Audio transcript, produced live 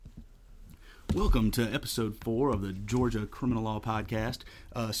Welcome to episode 4 of the Georgia Criminal Law Podcast.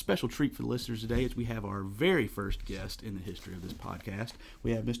 A special treat for the listeners today is we have our very first guest in the history of this podcast.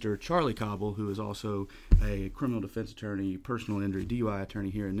 We have Mr. Charlie Cobble, who is also a criminal defense attorney, personal injury, DUI attorney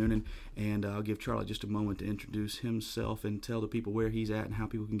here in Newnan. And I'll give Charlie just a moment to introduce himself and tell the people where he's at and how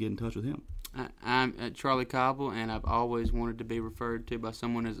people can get in touch with him. I'm Charlie Cobble, and I've always wanted to be referred to by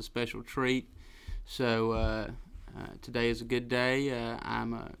someone as a special treat. So today is a good day.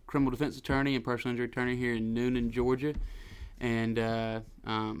 I'm a criminal defense attorney and personal injury attorney here in Newnan, Georgia, and have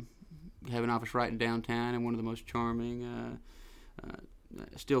an office right in downtown in one of the most charming,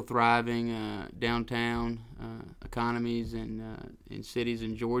 still thriving downtown economies in cities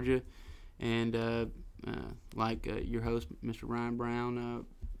in Georgia. And like your host, Mr. Ryan Brown,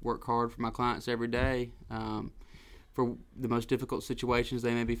 work hard for my clients every day for the most difficult situations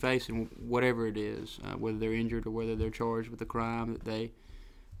they may be facing, whatever it is, whether they're injured or whether they're charged with a crime that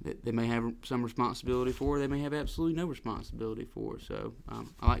they may have some responsibility for, or they may have absolutely no responsibility for. So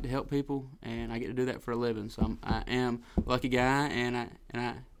I like to help people, and I get to do that for a living. So I am a lucky guy, and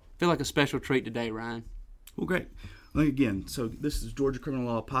I feel like a special treat today, Ryan. Well, great. Again, so this is Georgia Criminal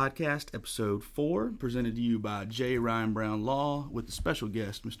Law Podcast, Episode 4, presented to you by J. Ryan Brown Law, with the special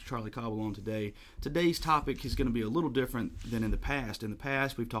guest, Mr. Charlie Cobble, on today. Today's topic is going to be a little different than in the past. In the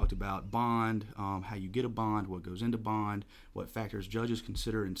past, we've talked about bond, how you get a bond, what goes into bond, what factors judges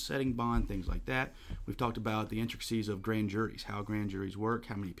consider in setting bond, things like that. We've talked about the intricacies of grand juries, how grand juries work,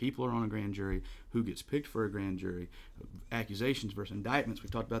 how many people are on a grand jury, who gets picked for a grand jury, accusations versus indictments.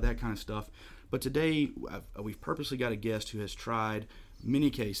 We've talked about that kind of stuff. But today, we've purposely got a guest who has tried many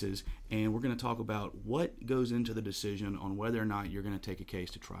cases, and we're going to talk about what goes into the decision on whether or not you're going to take a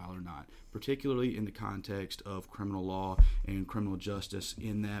case to trial or not, particularly in the context of criminal law and criminal justice,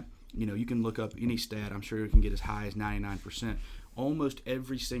 in that, you can look up any stat. I'm sure you can get as high as 99%. Almost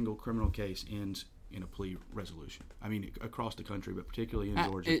every single criminal case ends in a plea resolution. I mean, across the country, but particularly in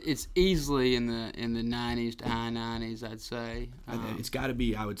Georgia. It's easily in the 90s to high 90s, I'd say. It's got to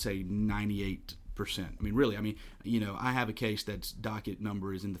be, I would say, 98%. I mean, really, I have a case that's docket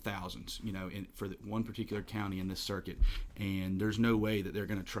number is in the thousands, for one particular county in this circuit, and there's no way that they're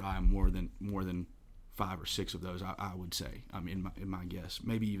going to try more than 5 or 6 of those, I would say, in my guess.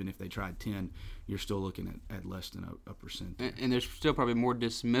 Maybe even if they tried 10, you're still looking at less than a percent. And there's still probably more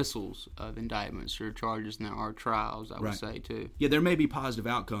dismissals of indictments or charges than there are trials, I would say, too. Yeah, there may be positive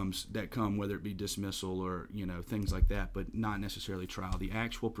outcomes that come, whether it be dismissal or, things like that, but not necessarily trial. The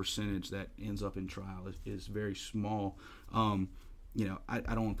actual percentage that ends up in trial is very small. I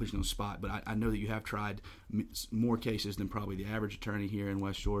don't want to put you on the spot, but I know that you have tried more cases than probably the average attorney here in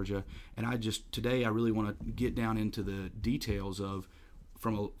West Georgia. And today I really want to get down into the details of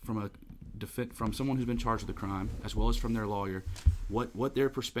from someone who's been charged with a crime, as well as from their lawyer, what their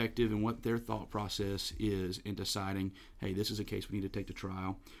perspective and what their thought process is in deciding, hey, this is a case we need to take to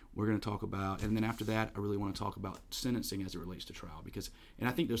trial. We're going to talk about, and then after that, I really want to talk about sentencing as it relates to trial, and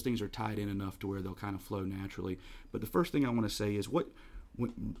I think those things are tied in enough to where they'll kind of flow naturally. But the first thing I want to say is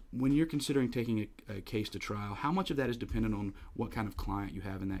when you're considering taking a case to trial, how much of that is dependent on what kind of client you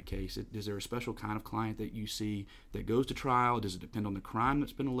have in that case? Is there a special kind of client that you see that goes to trial? Does it depend on the crime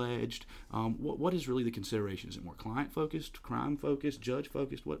that's been alleged? What is really the consideration? Is it more client-focused, crime-focused,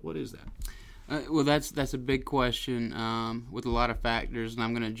 judge-focused? What is that? Well, that's a big question with a lot of factors, and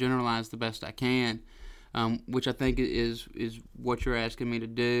I'm going to generalize the best I can, which I think is what you're asking me to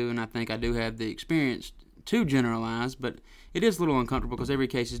do, and I think I do have the experience to generalize, but it is a little uncomfortable because every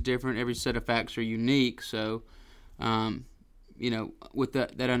case is different, every set of facts are unique. So, with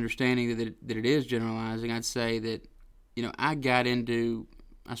that understanding that it is generalizing, I'd say that,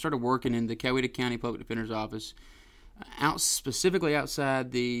 I started working in the Coweta County Public Defender's Office specifically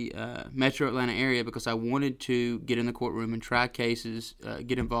outside the metro Atlanta area because I wanted to get in the courtroom and try cases,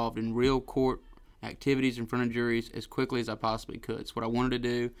 get involved in real court activities in front of juries as quickly as I possibly could. It's what I wanted to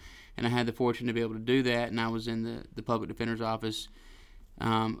do, and I had the fortune to be able to do that, and I was in the Public Defender's Office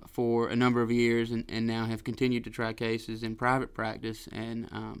for a number of years and now have continued to try cases in private practice. And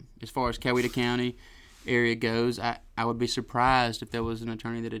as far as Coweta County area goes, I would be surprised if there was an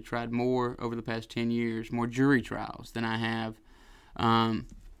attorney that had tried more over the past 10 years, more jury trials than I have.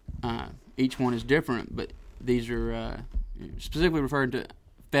 Each one is different, but these are specifically referring to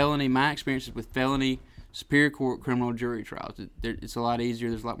felony. My experiences with felony Superior Court criminal jury trials. It's a lot easier.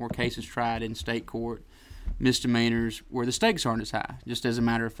 There's a lot more cases tried in state court, misdemeanors, where the stakes aren't as high. Just as a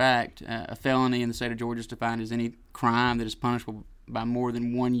matter of fact, a felony in the state of Georgia is defined as any crime that is punishable by more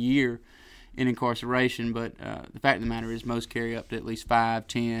than 1 year in incarceration, but the fact of the matter is most carry up to at least 5,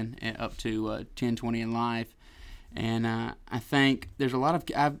 10, and up to 10, 20 in life. And I think there's a lot of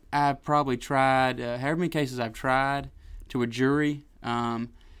I've probably tried however many cases I've tried to a jury.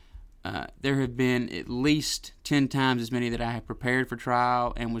 There have been at least 10 times as many that I have prepared for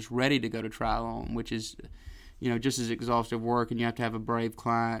trial and was ready to go to trial on, which is, just as exhaustive work, and you have to have a brave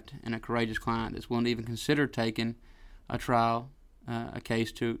client and a courageous client that's willing to even consider taking a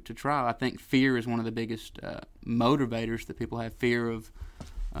case to trial. I think fear is one of the biggest motivators that people have, fear of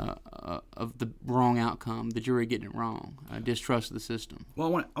the wrong outcome, the jury getting it wrong, distrust of the system.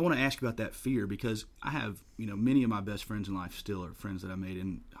 Well, I want to ask you about that fear, because I have, many of my best friends in life still are friends that I made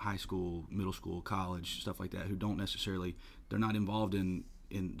in high school, middle school, college, stuff like that, who don't necessarily, they're not involved in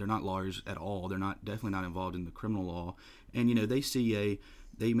they're not lawyers at all. They're definitely not involved in the criminal law. And,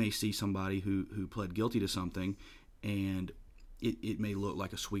 they may see somebody who pled guilty to something, and it may look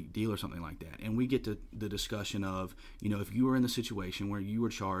like a sweet deal or something like that. And we get to the discussion of, if you were in the situation where you were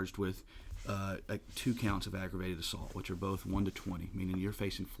charged with 2 counts of aggravated assault, which are both 1 to 20, meaning you're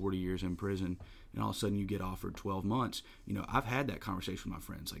facing 40 years in prison, and all of a sudden you get offered 12 months. I've had that conversation with my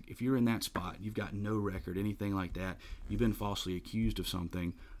friends. Like, if you're in that spot, you've got no record, anything like that, you've been falsely accused of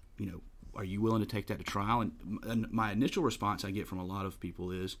something, are you willing to take that to trial? And my initial response I get from a lot of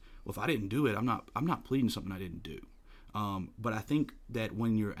people is, well, if I didn't do it, I'm not pleading something I didn't do. But I think that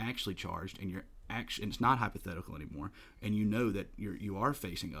when you're actually charged and it's not hypothetical anymore, and that you are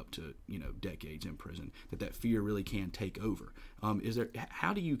facing up to decades in prison, that fear really can take over.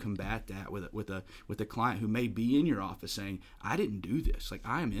 How do you combat that with a client who may be in your office saying, I didn't do this, like,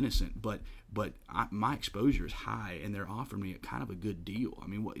 I am innocent, but my exposure is high, and they're offering me a good deal? I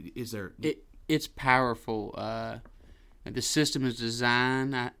mean, what is there? It's powerful. The system is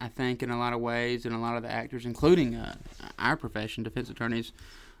designed, I think, in a lot of ways, and a lot of the actors, including our profession, defense attorneys,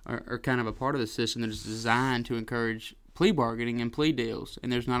 are kind of a part of the system that is designed to encourage plea bargaining and plea deals.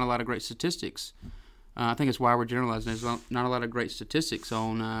 And there's not a lot of great statistics. I think it's why we're generalizing. There's not a lot of great statistics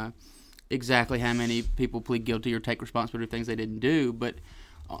on exactly how many people plead guilty or take responsibility for things they didn't do. But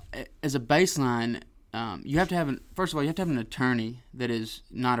as a baseline, you have to have an attorney that is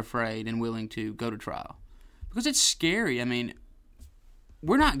not afraid and willing to go to trial. Because it's scary. I mean,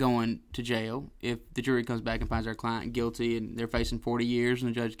 we're not going to jail if the jury comes back and finds our client guilty and they're facing 40 years and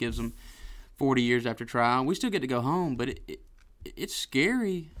the judge gives them 40 years after trial. We still get to go home, but it's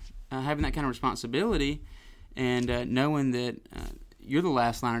scary having that kind of responsibility and knowing that you're the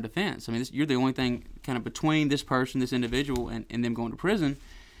last line of defense. I mean, you're the only thing kind of between this person, this individual, and them going to prison.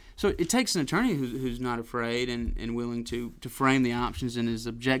 So it takes an attorney who's not afraid and willing to frame the options in as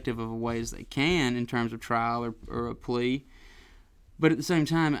objective of a way as they can in terms of trial or a plea. But at the same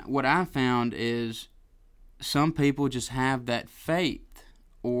time, what I found is some people just have that faith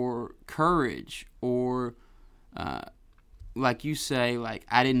or courage or, like you say, like,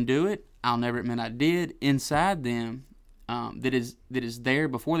 I didn't do it, I'll never admit I did, inside them that is there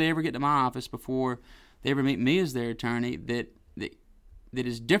before they ever get to my office, before they ever meet me as their attorney, that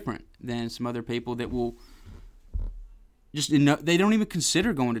is different than some other people that will just they don't even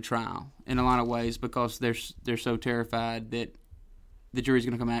consider going to trial in a lot of ways because they're so terrified that the jury's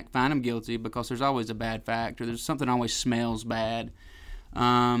going to come back, find them guilty, because there's always a bad fact or there's something always smells bad,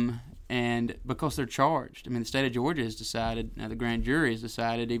 and because they're charged. I mean, the state of Georgia has decided, the grand jury has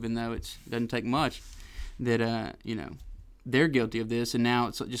decided, even though it doesn't take much, that they're guilty of this, and now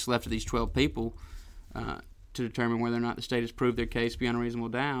it's just left to these 12 people to determine whether or not the state has proved their case beyond a reasonable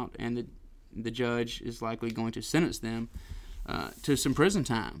doubt, and the judge is likely going to sentence them to some prison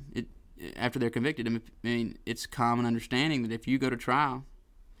time after they're convicted. I mean, it's common understanding that if you go to trial,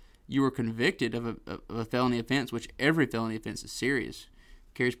 you are convicted of a felony offense, which every felony offense is serious,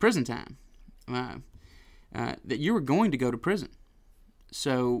 carries prison time, that you are going to go to prison.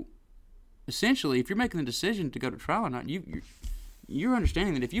 So, essentially, if you're making the decision to go to trial or not, you're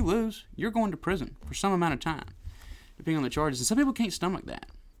understanding that if you lose, you're going to prison for some amount of time, depending on the charges. And some people can't stomach that.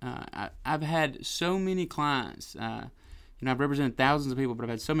 I've had so many clients. I've represented thousands of people, but I've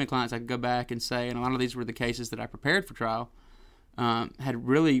had so many clients I could go back and say, and a lot of these were the cases that I prepared for trial, had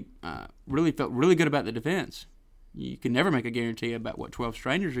really felt really good about the defense. You can never make a guarantee about what 12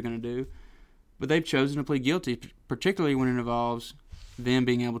 strangers are going to do, but they've chosen to plead guilty, particularly when it involves them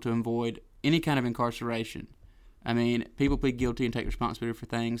being able to avoid any kind of incarceration. I mean, people plead guilty and take responsibility for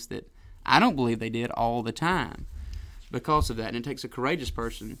things that I don't believe they did all the time because of that. And it takes a courageous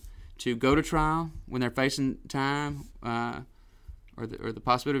person to go to trial when they're facing time or the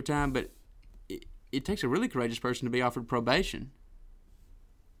possibility of time, but it takes a really courageous person to be offered probation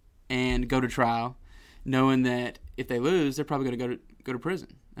and go to trial knowing that if they lose, they're probably going to go to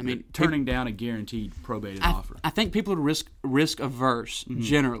prison. I mean, turning down a guaranteed probated offer. I think people are risk averse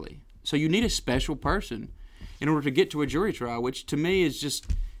generally. So you need a special person. in order to get to a jury trial, which to me is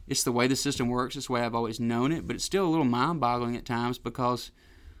just, it's the way the system works. It's the way I've always known it, but it's still a little mind-boggling at times because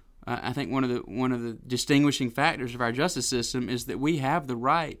I think one of the distinguishing factors of our justice system is that we have the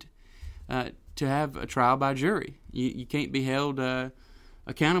right to have a trial by jury. You can't be held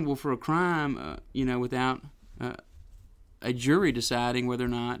accountable for a crime, without a jury deciding whether or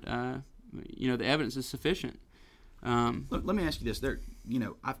not the evidence is sufficient. Let me ask you this: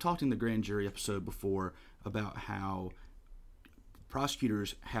 I've talked in the grand jury episode before about how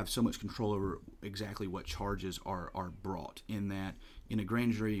prosecutors have so much control over exactly what charges are brought. In that, in a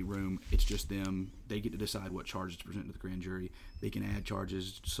grand jury room, it's just them. They get to decide what charges to present to the grand jury. They can add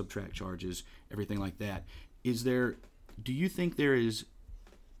charges, subtract charges, everything like that. Do you think there is?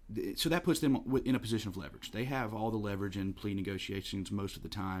 So that puts them in a position of leverage. They have all the leverage in plea negotiations most of the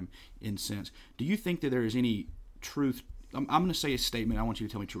time, in sense. Do you think that there is any truth? I'm going to say a statement. I want you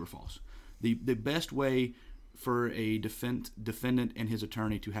to tell me true or false. The best way for a defendant and his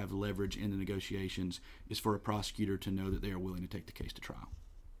attorney to have leverage in the negotiations is for a prosecutor to know that they are willing to take the case to trial.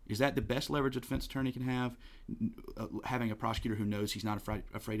 Is that the best leverage a defense attorney can have, having a prosecutor who knows he's not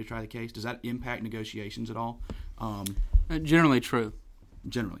afraid to try the case? Does that impact negotiations at all? Generally true.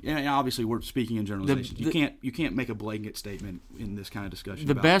 Generally, and obviously we're speaking in generalizations. You can't make a blanket statement in this kind of discussion.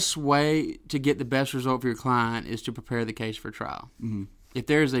 The best way to get the best result for your client is to prepare the case for trial. Mm-hmm. If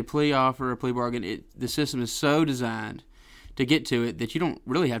there is a plea offer, a plea bargain, the system is so designed to get to it that you don't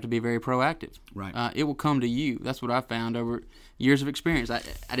really have to be very proactive. Right. It will come to you. That's what I found over years of experience. I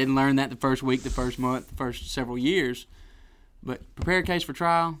didn't learn that the first week, the first month, the first several years, but prepare a case for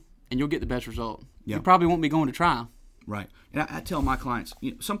trial, and you'll get the best result. Yeah. You probably won't be going to trial. Right. And I tell my clients,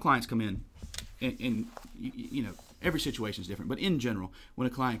 some clients come in, and every situation is different. But in general, when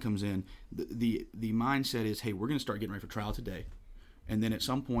a client comes in, the mindset is, hey, we're going to start getting ready for trial today. And then at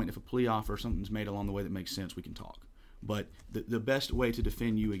some point, if a plea offer or something's made along the way that makes sense, we can talk. But the best way to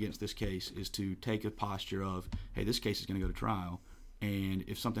defend you against this case is to take a posture of, hey, this case is going to go to trial. And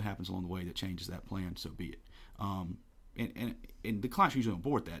if something happens along the way that changes that plan, so be it. And the clients are usually on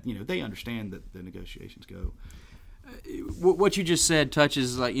board with that. They understand that the negotiations go. What you just said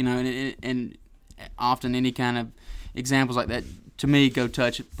touches, and often any kind of examples like that, to me, go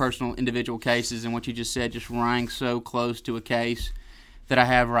touch personal individual cases, and what you just said just rang so close to a case that I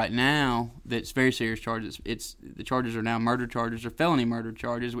have right now that's very serious charges. The charges are now murder charges or felony murder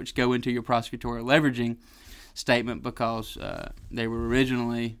charges, which go into your prosecutorial leveraging statement because they were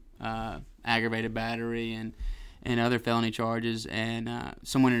originally aggravated battery and other felony charges, and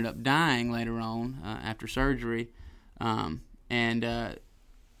someone ended up dying later on after surgery. When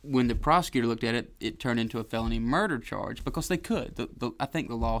the prosecutor looked at it, it turned into a felony murder charge because they could. I think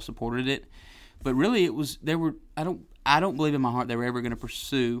the law supported it, but really it was I don't believe in my heart they were ever going to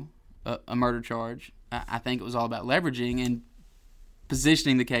pursue a murder charge. I think it was all about leveraging and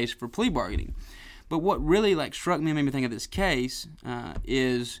positioning the case for plea bargaining. But what really struck me and made me think of this case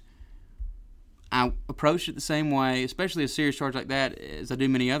is I approached it the same way, especially a serious charge like that, as I do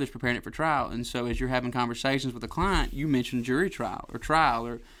many others preparing it for trial. And so as you're having conversations with a client, you mention jury trial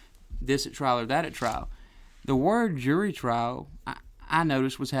or this at trial or that at trial. The word jury trial, I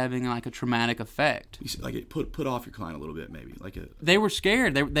noticed, was having a traumatic effect. You see, it put off your client a little bit, maybe. They were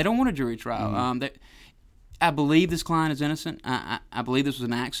scared. They don't want a jury trial. Mm-hmm. I believe this client is innocent. I believe this was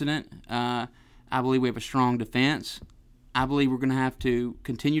an accident. I believe we have a strong defense. I believe we're going to have to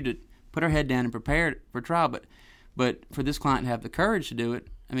continue to put our head down and prepare for trial. But for this client to have the courage to do it,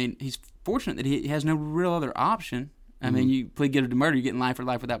 he's fortunate that he has no real other option. You plead guilty to murder, you're getting life or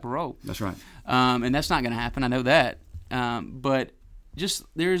life without parole. That's right. And that's not going to happen. I know that. But just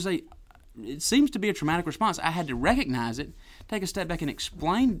it seems to be a traumatic response. I had to recognize it, take a step back and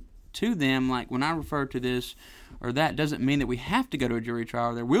explain to them, when I refer to this or that, doesn't mean that we have to go to a jury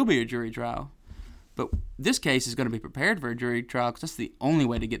trial. There will be a jury trial. But this case is going to be prepared for a jury trial because that's the only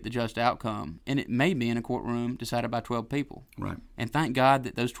way to get the just outcome. And it may be in a courtroom decided by 12 people. Right. And thank God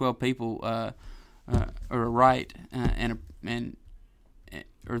that those 12 people are right and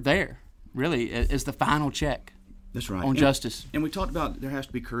are there, really, as the final check. That's right. On justice. And we talked about there has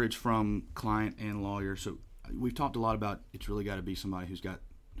to be courage from client and lawyer. So we've talked a lot about it's really got to be somebody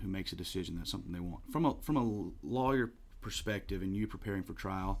who makes a decision that's something they want. From a lawyer perspective and you preparing for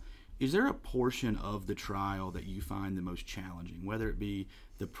trial, is there a portion of the trial that you find the most challenging, whether it be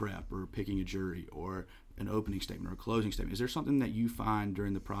the prep or picking a jury or an opening statement or a closing statement? Is there something that you find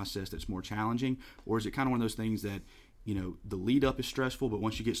during the process that's more challenging, or is it kind of one of those things that, the lead up is stressful, but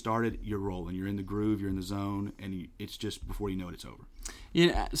once you get started, you're rolling, you're in the groove, you're in the zone, and it's just before you know it, it's over?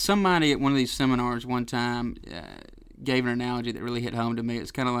 Somebody at one of these seminars one time gave an analogy that really hit home to me.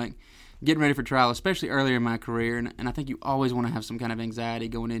 It's kind of like getting ready for trial, especially earlier in my career, and I think you always want to have some kind of anxiety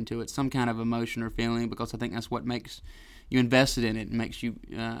going into it, some kind of emotion or feeling, because I think that's what makes you invested in it and makes you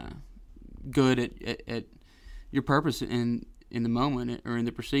good at your purpose in the moment or in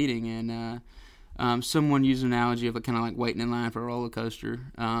the proceeding. And someone used an analogy of it kind of like waiting in line for a roller coaster,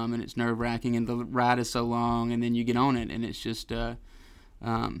 and it's nerve-wracking, and the ride is so long, and then you get on it, and it's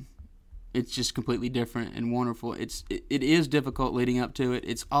just completely different and wonderful. It is difficult leading up to it.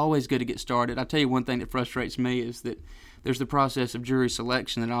 It's always good to get started. I'll tell you one thing that frustrates me is that there's the process of jury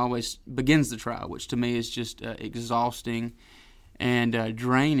selection that always begins the trial, which to me is just exhausting and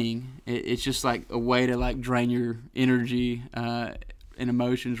draining. It's just like a way to like drain your energy and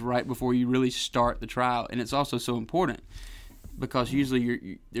emotions right before you really start the trial. And it's also so important because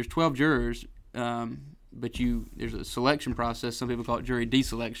usually there's 12 jurors, but there's a selection process. Some people call it jury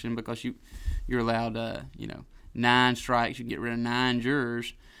deselection because you're allowed 9 strikes. You can get rid of 9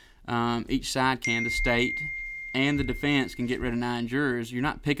 jurors. Each side can. The state and the defense can get rid of 9 jurors. You're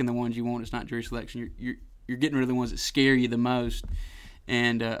not picking the ones you want. It's not jury selection. You're getting rid of the ones that scare you the most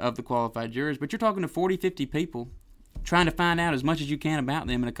and of the qualified jurors. But you're talking to 40, 50 people trying to find out as much as you can about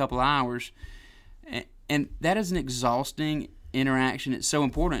them in a couple hours. And that is an exhausting interaction. It's so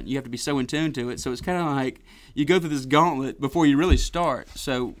important. You have to be so in tune to it. So it's kind of like you go through this gauntlet before you really start.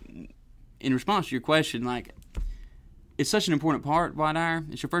 So in response to your question, like, it's such an important part, White Hour.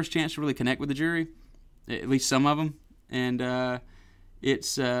 It's your first chance to really connect with the jury, at least some of them. And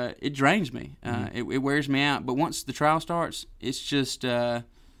it drains me. It wears me out. But once the trial starts, it's just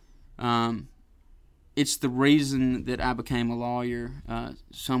it's the reason that I became a lawyer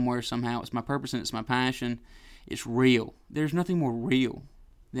somewhere, somehow. It's my purpose and it's my passion. It's real. There's nothing more real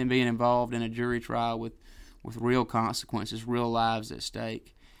than being involved in a jury trial with real consequences, real lives at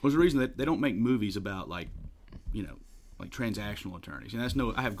stake. Well, there's a reason that they don't make movies about like transactional attorneys. And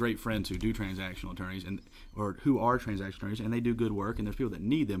I have great friends who do transactional attorneys or who are transactional attorneys, and they do good work, and there's people that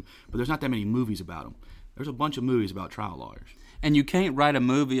need them, but there's not that many movies about them. There's a bunch of movies about trial lawyers. And you can't write a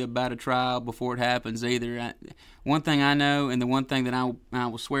movie about a trial before it happens either. One thing I know, and the one thing that I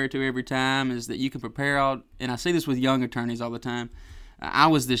will swear to every time, is that you can prepare and I see this with young attorneys all the time. I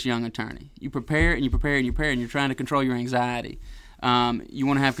was this young attorney. You prepare and you prepare and you prepare, and you're trying to control your anxiety. You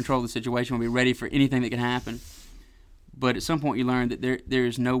want to have control of the situation, want to be ready for anything that can happen. But at some point you learn that there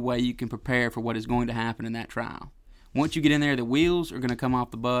is no way you can prepare for what is going to happen in that trial. Once you get in there, the wheels are going to come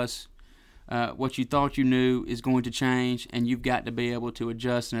off the bus. What you thought you knew is going to change, and you've got to be able to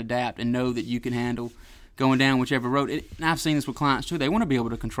adjust and adapt and know that you can handle going down whichever road. And I've seen this with clients too. They want to be able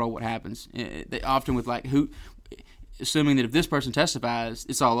to control what happens. They often with assuming that if this person testifies,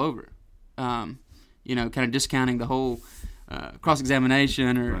 it's all over. Kind of discounting the whole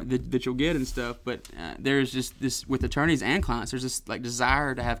cross-examination or that you'll get and stuff. But there's just this with attorneys and clients. There's this like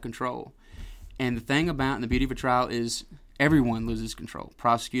desire to have control. And the thing about and the beauty of a trial is everyone loses control.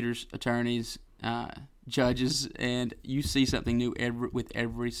 Prosecutors, attorneys, judges, and you see something new with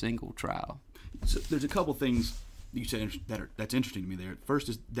every single trial. So there's a couple things you said that's interesting to me there. First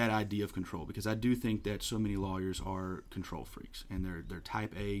is that idea of control, because I do think that so many lawyers are control freaks, and they're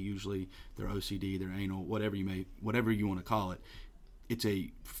type A usually, they're OCD, they're anal, whatever you want to call it. It's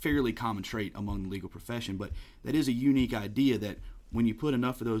a fairly common trait among the legal profession, but that is a unique idea that when you put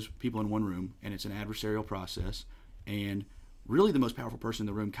enough of those people in one room, and it's an adversarial process, and really the most powerful person in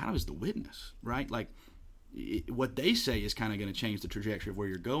the room kind of is the witness, right? Like what they say is kind of going to change the trajectory of where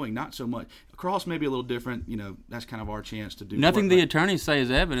you're going, not so much. Cross may be a little different, that's kind of our chance to do. Nothing the attorneys say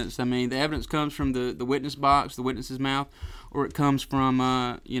is evidence. I mean, the evidence comes from the witness box, the witness's mouth, or it comes from,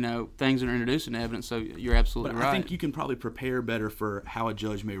 things that are introduced in evidence, so you're absolutely right. I think you can probably prepare better for how a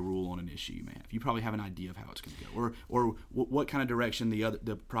judge may rule on an issue you may have. You probably have an idea of how it's going to go, or what kind of direction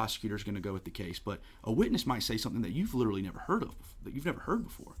the prosecutor is going to go with the case. But a witness might say something that you've literally never heard of, that you've never heard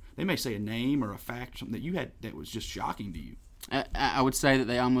before. They may say a name or a fact, or something that you had that was just shocking to you. I would say that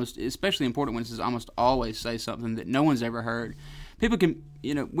they almost, especially important witnesses, almost always say something that no one's ever heard.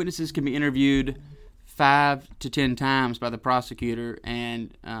 Witnesses can be interviewed 5 to 10 times by the prosecutor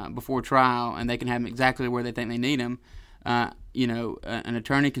and before trial, and they can have them exactly where they think they need them. An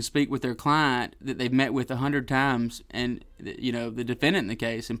attorney can speak with their client that they've met with 100 times, and the defendant in the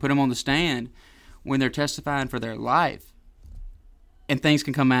case, and put them on the stand when they're testifying for their life. And things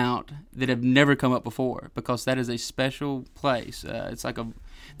can come out that have never come up before, because that is a special place. It's like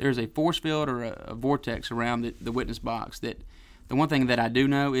there's a force field or a vortex around the witness box. That the one thing that I do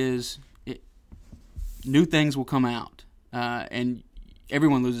know is new things will come out, and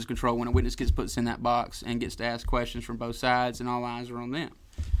everyone loses control when a witness gets put in that box and gets to ask questions from both sides, and all eyes are on them.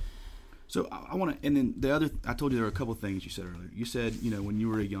 So I want to, and then I told you there were a couple of things you said earlier. You said, when you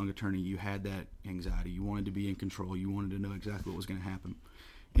were a young attorney, you had that anxiety. You wanted to be in control. You wanted to know exactly what was going to happen.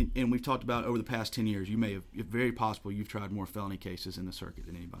 And we've talked about over the past 10 years, it's very possible you've tried more felony cases in the circuit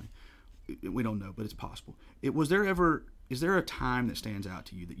than anybody. We don't know, but it's possible. Is there a time that stands out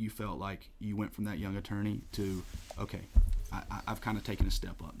to you that you felt like you went from that young attorney to, okay, I've kind of taken a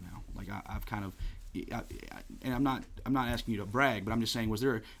step up now. Like I've kind of, and I'm not asking you to brag, but I'm just saying, was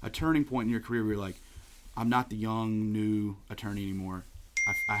there a turning point in your career where you're like, I'm not the young new attorney anymore.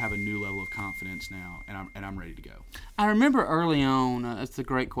 I have a new level of confidence now, and I'm ready to go. I remember early on. That's a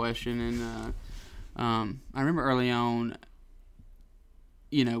great question, and I remember early on,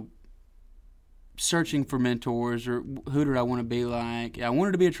 searching for mentors or who did I want to be like. I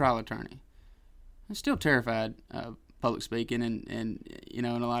wanted to be a trial attorney. I'm still terrified of public speaking, and in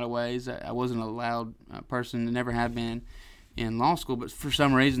a lot of ways, I wasn't a loud person, and never have been in law school. But for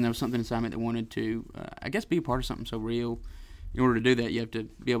some reason, there was something inside me that wanted to, I guess, be a part of something so real. In order to do that, you have to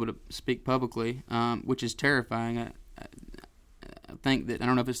be able to speak publicly, which is terrifying. I think that, I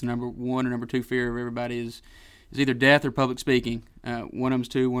don't know if it's the number one or number two fear of everybody is either death or public speaking. One of them's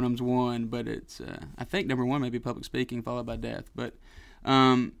two, one of them's one, but it's I think number one may be public speaking followed by death. But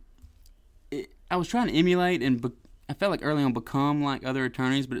I was trying to emulate, and I felt like early on become like other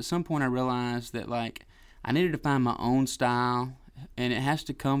attorneys, but at some point I realized that like I needed to find my own style, and it has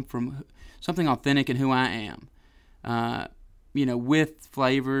to come from something authentic in who I am. With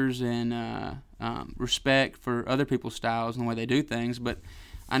flavors and respect for other people's styles and the way they do things. But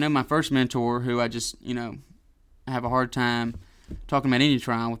I know my first mentor, who I just, have a hard time talking about any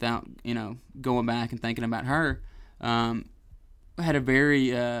trial without, going back and thinking about her, had a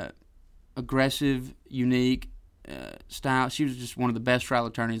very aggressive, unique style. She was just one of the best trial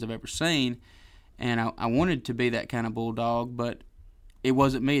attorneys I've ever seen. And I wanted to be that kind of bulldog, but it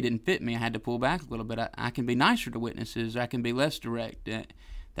wasn't me. It didn't fit me. I had to pull back a little bit. I can be nicer to witnesses. I can be less direct.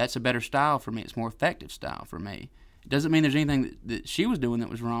 That's a better style for me. It's a more effective style for me. It doesn't mean there's anything that she was doing that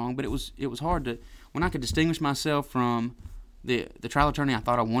was wrong, but it was hard to, when I could distinguish myself from the trial attorney I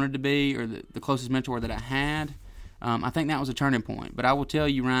thought I wanted to be, or the closest mentor that I had. I think that was a turning point. But I will tell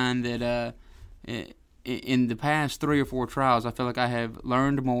you, Ryan, that in the past 3 or 4 trials, I feel like I have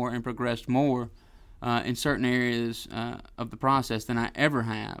learned more and progressed more in certain areas of the process than I ever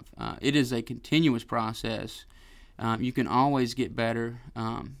have. It is a continuous process. You can always get better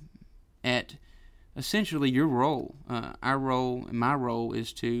at essentially your role. Our role and my role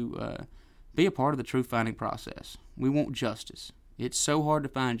is to be a part of the truth-finding process. We want justice. It's so hard to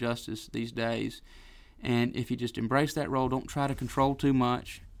find justice these days, and if you just embrace that role, don't try to control too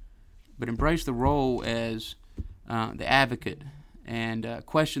much, but embrace the role as the advocate, and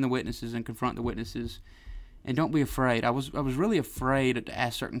question the witnesses and confront the witnesses, and don't be afraid. I was really afraid to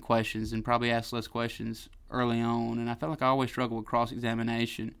ask certain questions, and probably ask less questions early on, and I felt like I always struggled with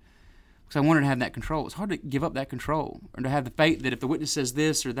cross-examination because I wanted to have that control. It's hard to give up that control, or to have the faith that if the witness says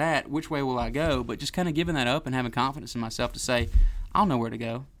this or that, which way will I go? But just kind of giving that up and having confidence in myself to say, I'll know where to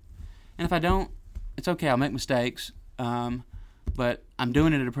go. And if I don't, it's okay. I'll make mistakes, but I'm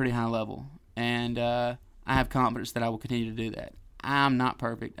doing it at a pretty high level, and I have confidence that I will continue to do that. I'm not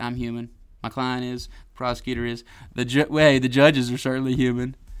perfect. I'm human. My client is. The prosecutor is. The judges are certainly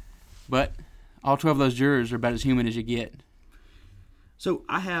human. But all 12 of those jurors are about as human as you get. So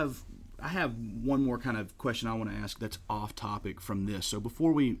I have one more kind of question I want to ask that's off topic from this. So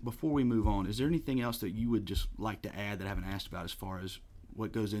before we move on, is there anything else that you would just like to add that I haven't asked about as far as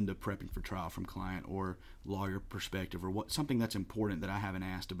what goes into prepping for trial from client or lawyer perspective, or something that's important that I haven't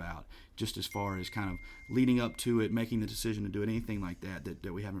asked about, just as far as kind of leading up to it, making the decision to do it, anything like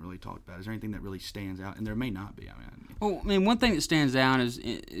that we haven't really talked about? Is there anything that really stands out? And there may not be. One thing that stands out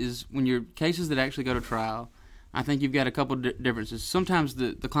is when your cases that actually go to trial, I think you've got a couple differences. Sometimes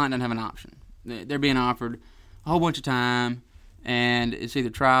the client doesn't have an option. They're being offered a whole bunch of time, and it's either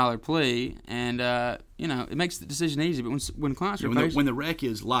trial or plea, and it makes the decision easy. But when clients are when the rec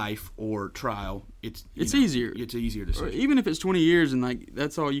is life or trial, it's easier. It's an easier decision. Or even if it's 20 years and like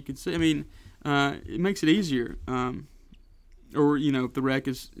that's all you could say. I mean, it makes it easier. Or if the rec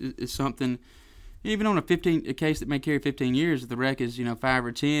is something, even on a case that may carry 15 years, if the rec is 5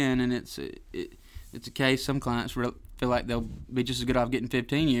 or 10, and it's a case some clients feel like they'll be just as good off getting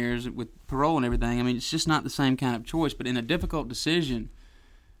 15 years with parole and everything. I mean, it's just not the same kind of choice. But in a difficult decision,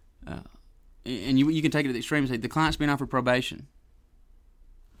 and you can take it to the extreme and say the client's being offered probation,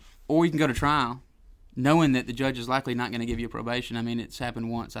 or you can go to trial knowing that the judge is likely not going to give you probation. I mean, it's happened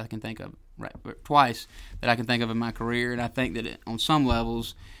once I can think of, twice that I can think of in my career, and I think that on some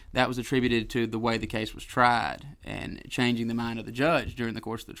levels that was attributed to the way the case was tried and changing the mind of the judge during the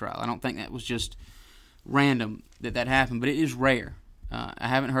course of the trial. I don't think that was just random that happened, but it is rare. I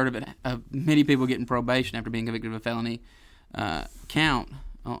haven't heard of many people getting probation after being convicted of a felony count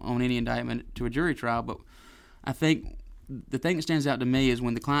on any indictment to a jury trial. But I think the thing that stands out to me is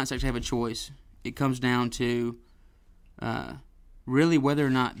when the clients actually have a choice, it comes down to really whether or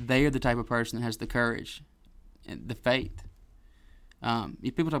not they are the type of person that has the courage and the faith.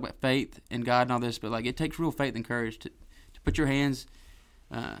 People talk about faith and God and all this, but like it takes real faith and courage to put your hands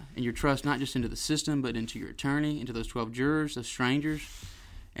and your trust not just into the system, but into your attorney, into those 12 jurors, those strangers,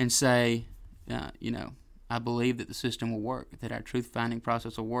 and say, I believe that the system will work, that our truth-finding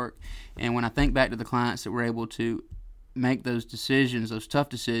process will work. And when I think back to the clients that were able to make those decisions, those tough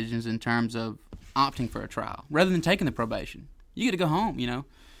decisions in terms of opting for a trial, rather than taking the probation, you get to go home, your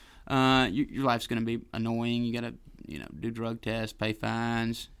life's going to be annoying. You got to, do drug tests, pay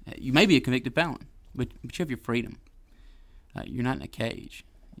fines. You may be a convicted felon, but you have your freedom. You're not in a cage.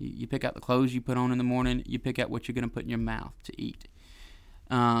 You pick out the clothes you put on in the morning. You pick out what you're going to put in your mouth to eat.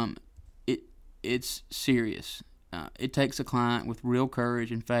 It's serious. It takes a client with real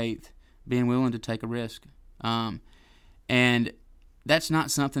courage and faith being willing to take a risk. And that's not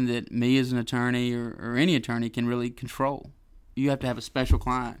something that me as an attorney or any attorney can really control. You have to have a special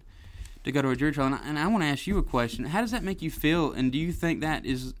client to go to a jury trial. And I want to ask you a question. How does that make you feel? And do you think that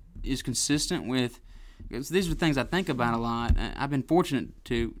is consistent with, because these are things I think about a lot. I've been fortunate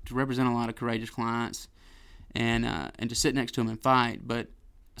to represent a lot of courageous clients and to sit next to them and fight. But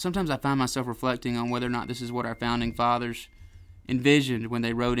sometimes I find myself reflecting on whether or not this is what our founding fathers envisioned when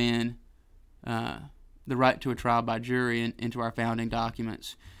they wrote in the right to a trial by jury into our founding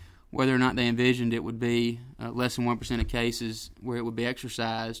documents, whether or not they envisioned it would be less than 1% of cases where it would be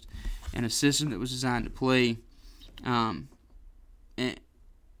exercised, and a system that was designed to plea. And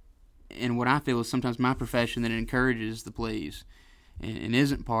what I feel is sometimes my profession that encourages the pleas and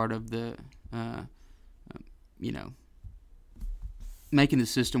isn't part of the, making the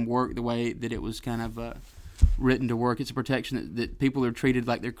system work the way that it was kind of written to work. It's a protection that people are treated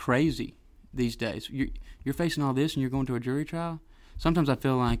like they're crazy these days. You're facing all this and you're going to a jury trial? Sometimes I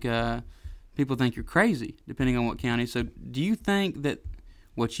feel like people think you're crazy, depending on what county. So do you think that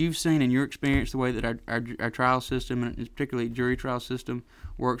what you've seen in your experience, the way that our trial system, and particularly jury trial system,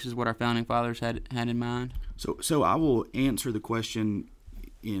 works is what our founding fathers had in mind? So I will answer the question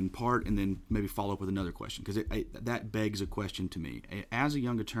in part and then maybe follow up with another question, because that begs a question to me. As a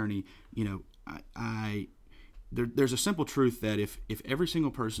young attorney, there's a simple truth that if every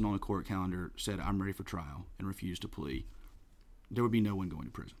single person on a court calendar said, I'm ready for trial, and refused to plea, there would be no one going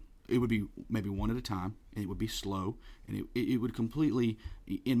to prison. It would be maybe one at a time, and it would be slow, and it would completely,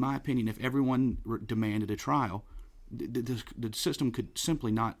 in my opinion, if everyone demanded a trial, the system could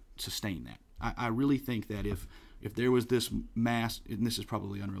simply not sustain that. I really think that if there was this mass, and this is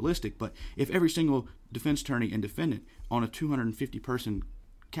probably unrealistic, but if every single defense attorney and defendant on a 250-person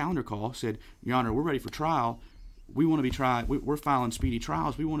calendar call said, Your Honor, we're ready for trial, we want to be tried, we're filing speedy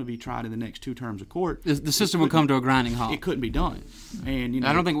trials, we want to be tried in the next 2 terms of court. The system would come to a grinding halt. It couldn't be done. And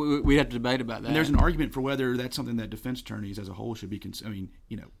I don't think we'd have to debate about that. And there's an argument for whether that's something that defense attorneys as a whole should be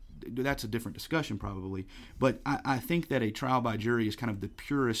that's a different discussion probably. But I think that a trial by jury is kind of the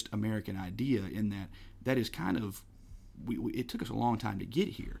purest American idea, in that is kind of, it took us a long time to get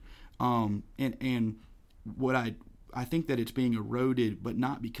here. And what I think that it's being eroded, but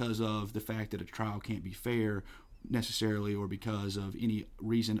not because of the fact that a trial can't be fair necessarily, or because of any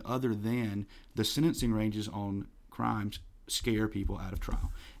reason other than the sentencing ranges on crimes scare people out of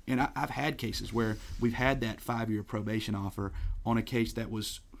trial. And I've had cases where we've had that 5-year probation offer on a case that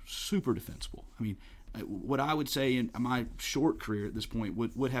was super defensible. I mean, what I would say in my short career at this point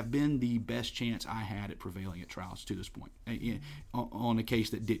would have been the best chance I had at prevailing at trials to this point on a case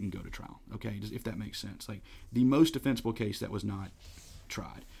that didn't go to trial, okay, if that makes sense. Like the most defensible case that was not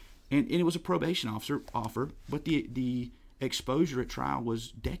tried. And it was a probation offer, but the exposure at trial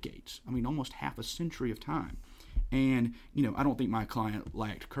was decades. I mean, almost half a century of time. And, I don't think my client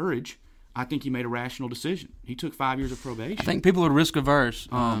lacked courage. I think he made a rational decision. He took 5 years of probation. I think people are risk averse.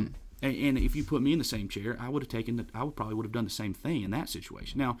 And if you put me in the same chair, I probably would have done the same thing in that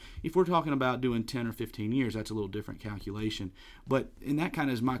situation. Now, if we're talking about doing 10 or 15 years, that's a little different calculation. And that kind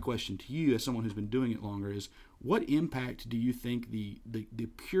of is my question to you as someone who's been doing it longer is, what impact do you think the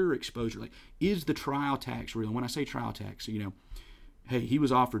pure exposure, like, is the trial tax real? And when I say trial tax, hey, he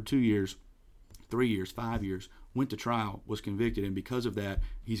was offered 2 years, 3 years, 5 years, went to trial, was convicted, and because of that,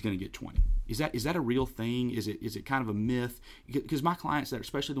 he's going to get 20. Is that a real thing? Is it kind of a myth? Because my clients,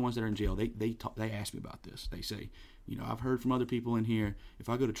 especially the ones that are in jail, they ask me about this. They say, I've heard from other people in here, if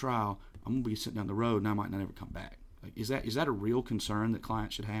I go to trial, I'm going to be sitting down the road and I might not ever come back. Like, is that a real concern that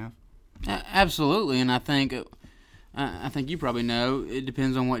clients should have? Absolutely, and I think you probably know it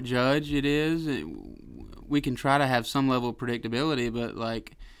depends on what judge it is. We can try to have some level of predictability, but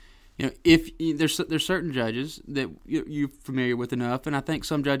if there's certain judges that you're familiar with enough, and I think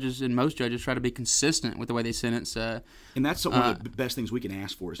some judges and most judges try to be consistent with the way they sentence. And that's one of the best things we can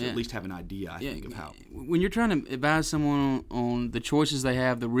ask for is to at least have an idea, I think, of how. When you're trying to advise someone on the choices they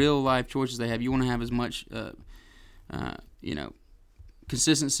have, the real life choices they have, you want to have as much,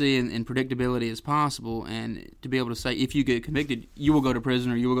 consistency and predictability as possible, and to be able to say if you get convicted, you will go to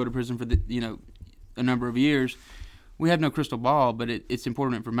prison, or you will go to prison for a number of years. We have no crystal ball, but it's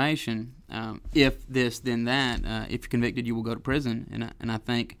important information. If this, then that. If you're convicted, you will go to prison. And I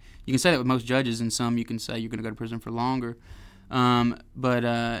think you can say that with most judges, and some you can say you're going to go to prison for longer. But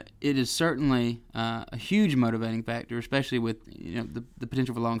it is certainly a huge motivating factor, especially with the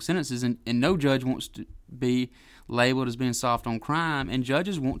potential for long sentences. And no judge wants to be labeled as being soft on crime, and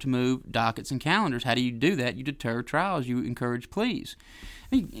judges want to move dockets and calendars. How do you do that? You deter trials. You encourage pleas.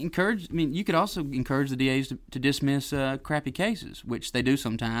 You could also encourage the DAs to dismiss crappy cases, which they do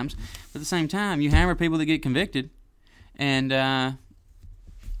sometimes. But at the same time, you hammer people that get convicted, and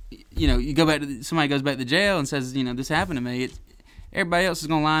you go back to somebody goes back to jail and says, this happened to me. Everybody else is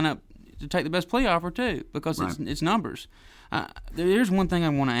going to line up to take the best plea offer too, because it's numbers. There's one thing I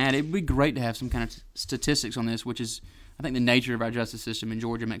want to add. It would be great to have some kind of statistics on this, which is, I think, the nature of our justice system in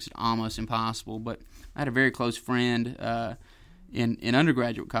Georgia makes it almost impossible. But I had a very close friend in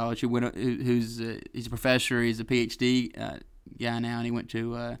undergraduate college he's a professor. He's a PhD guy now, and he went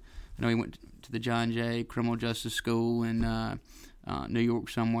to he went to the John Jay Criminal Justice School in New York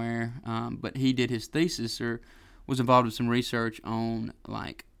somewhere. But he did his thesis or was involved in some research on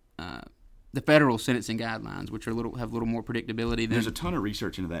the federal sentencing guidelines, which have a little more predictability. There's a ton of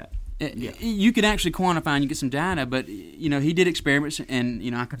research into that. You can actually quantify and you get some data, but he did experiments,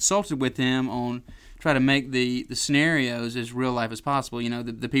 and I consulted with him on try to make the scenarios as real life as possible.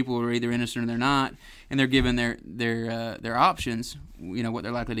 The people are either innocent or they're not, and they're given their options. What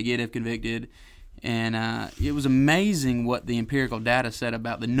they're likely to get if convicted, and it was amazing what the empirical data said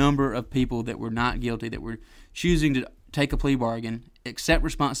about the number of people that were not guilty, that were choosing to take a plea bargain, accept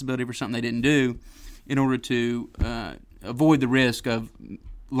responsibility for something they didn't do, in order to avoid the risk of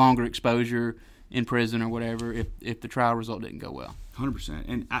longer exposure in prison or whatever if the trial result didn't go well. 100%.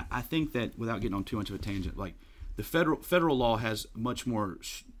 And I think that, without getting on too much of a tangent, like the federal law has much more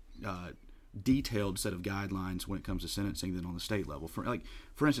detailed set of guidelines when it comes to sentencing than on the state level. For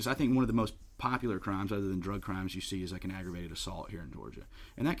instance, I think one of the most popular crimes, other than drug crimes, you see is like an aggravated assault here in Georgia,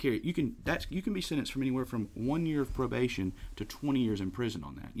 and you can be sentenced from anywhere from 1 year of probation to 20 years in prison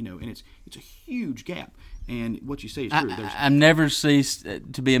on that. And it's a huge gap. And what you say is true. I've never ceased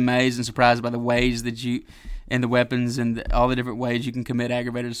to be amazed and surprised by the ways that and the weapons and all the different ways you can commit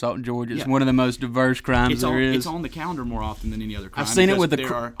aggravated assault in Georgia. It's one of the most diverse crimes there is. It's on the calendar more often than any other crime. I've seen it with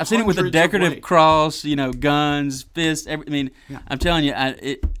a decorative cross, guns, fists. I'm telling you,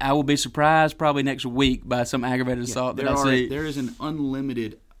 I will be surprised probably next week by some aggravated assault that I see. There is an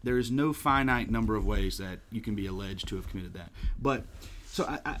unlimited. There is no finite number of ways that you can be alleged to have committed that. But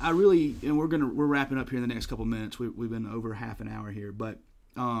so I really, and we're wrapping up here in the next couple minutes. We've been over half an hour here, but.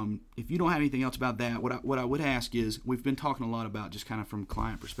 If you don't have anything else about that, what I would ask is, we've been talking a lot about just kind of from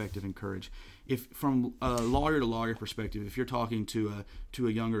client perspective, encourage. If from a lawyer to lawyer perspective, if you're talking to a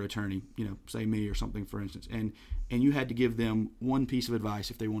younger attorney, say me or something, for instance, and you had to give them one piece of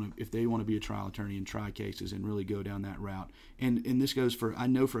advice if they want to be a trial attorney and try cases and really go down that route. And this goes for, I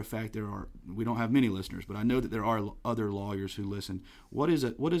know for a fact we don't have many listeners, but I know that there are other lawyers who listen. What is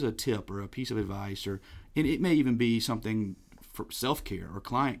a tip or a piece of advice, and it may even be something for self-care or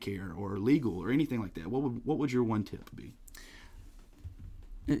client care or legal or anything like that? What would your one tip be?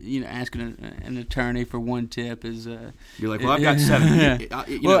 Asking an attorney for one tip is... You're like, well, I've got 7.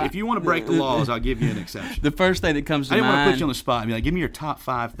 If you want to break the laws, I'll give you an exception. The first thing that comes to mind... I didn't want to put you on the spot. Be like, give me your top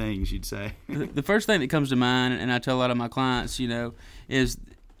 5 things, you'd say. The first thing that comes to mind, and I tell a lot of my clients, is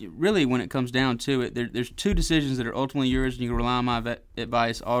really, when it comes down to it, there's 2 decisions that are ultimately yours, and you can rely on my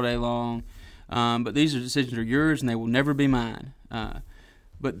advice all day long. But these decisions are yours, and they will never be mine.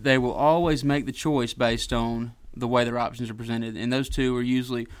 But they will always make the choice based on the way their options are presented. And those 2 are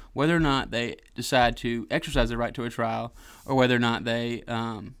usually whether or not they decide to exercise their right to a trial, or whether or not they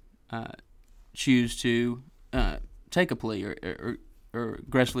choose to take a plea or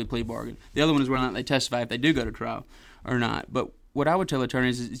aggressively plea bargain. The other one is whether or not they testify if they do go to trial or not. But what I would tell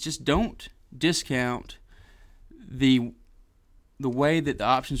attorneys is just don't discount the way that the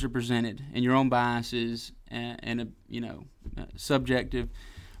options are presented and your own biases and a subjective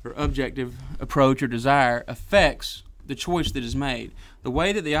or objective approach or desire affects the choice that is made. The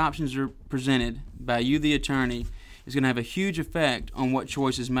way that the options are presented by you, the attorney, is going to have a huge effect on what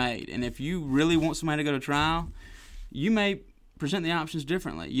choice is made. And if you really want somebody to go to trial, you may present the options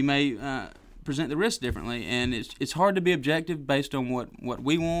differently. You may present the risk differently, and it's hard to be objective based on what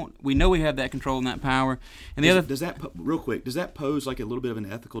we want. We know we have that control and that power. And does that pose like a little bit of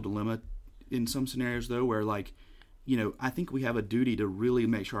an ethical dilemma in some scenarios though, where like, I think we have a duty to really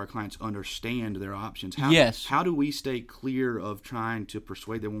make sure our clients understand their options. Yes. How do we stay clear of trying to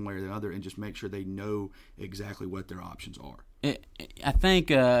persuade them one way or the other and just make sure they know exactly what their options are? I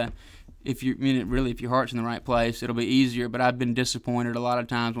think if your heart's in the right place, it'll be easier. But I've been disappointed a lot of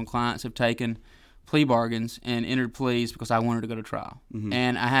times when clients have taken plea bargains and entered pleas because I wanted to go to trial. Mm-hmm.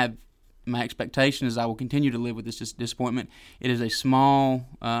 And my expectation is I will continue to live with this disappointment. It is a small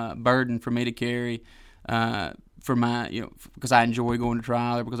burden for me to carry. For my, because I enjoy going to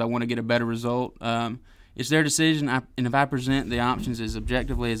trial or because I want to get a better result. It's their decision, and if I present the options as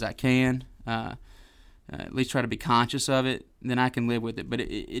objectively as I can, at least try to be conscious of it, then I can live with it. But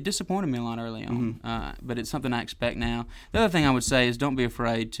it disappointed me a lot early on, but it's something I expect now. The other thing I would say is don't be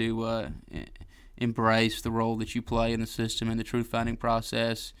afraid to embrace the role that you play in the system and the truth-finding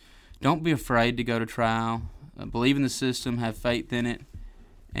process. Don't be afraid to go to trial. Believe in the system, have faith in it,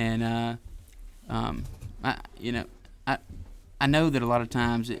 and I know that a lot of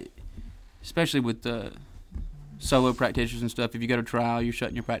times, especially with the solo practitioners and stuff, if you go to trial, you're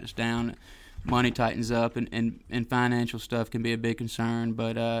shutting your practice down, money tightens up, and financial stuff can be a big concern.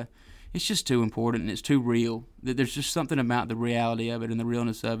 But it's just too important and it's too real. There's just something about the reality of it and the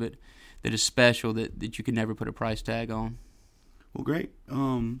realness of it that is special that you can never put a price tag on. Well, great.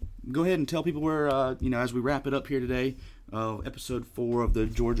 Go ahead and tell people where, as we wrap it up here today, episode 4 of the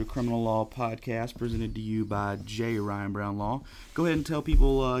Georgia Criminal Law Podcast, presented to you by J. Ryan Brown Law. Go ahead and tell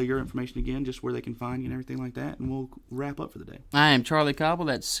people your information again, just where they can find you and everything like that, and we'll wrap up for the day. I am Charlie Cauble.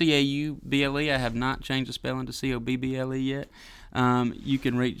 That's C-A-U-B-L-E. I have not changed the spelling to C-O-B-B-L-E yet. You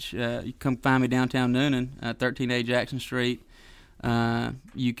can you come find me downtown Noonan, 13A Jackson Street.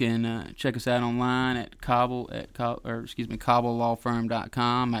 You can check us out online at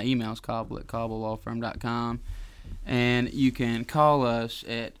CaubleLawFirm.com. My email is cauble@CaubleLawFirm.com. And you can call us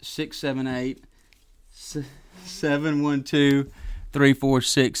at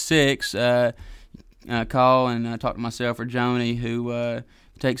 678-712-3466. Call and talk to myself or Joni, who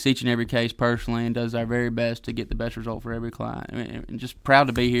takes each and every case personally and does our very best to get the best result for every client. I'm just proud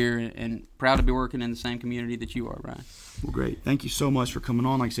to be here and proud to be working in the same community that you are, Ryan. Well, great. Thank you so much for coming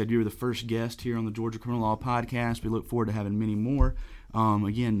on. Like I said, you were the first guest here on the Georgia Criminal Law Podcast. We look forward to having many more.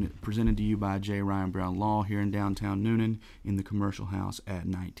 Again, presented to you by J. Ryan Brown Law here in downtown Noonan in the Commercial House at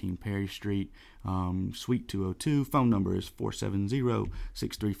 19 Perry Street, Suite 202. Phone number is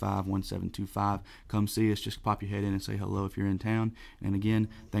 470-635-1725. Come see us. Just pop your head in and say hello if you're in town. And again,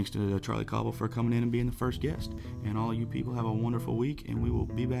 thanks to Charlie Cauble for coming in and being the first guest. And all you people have a wonderful week, and we will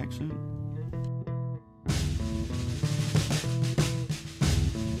be back soon.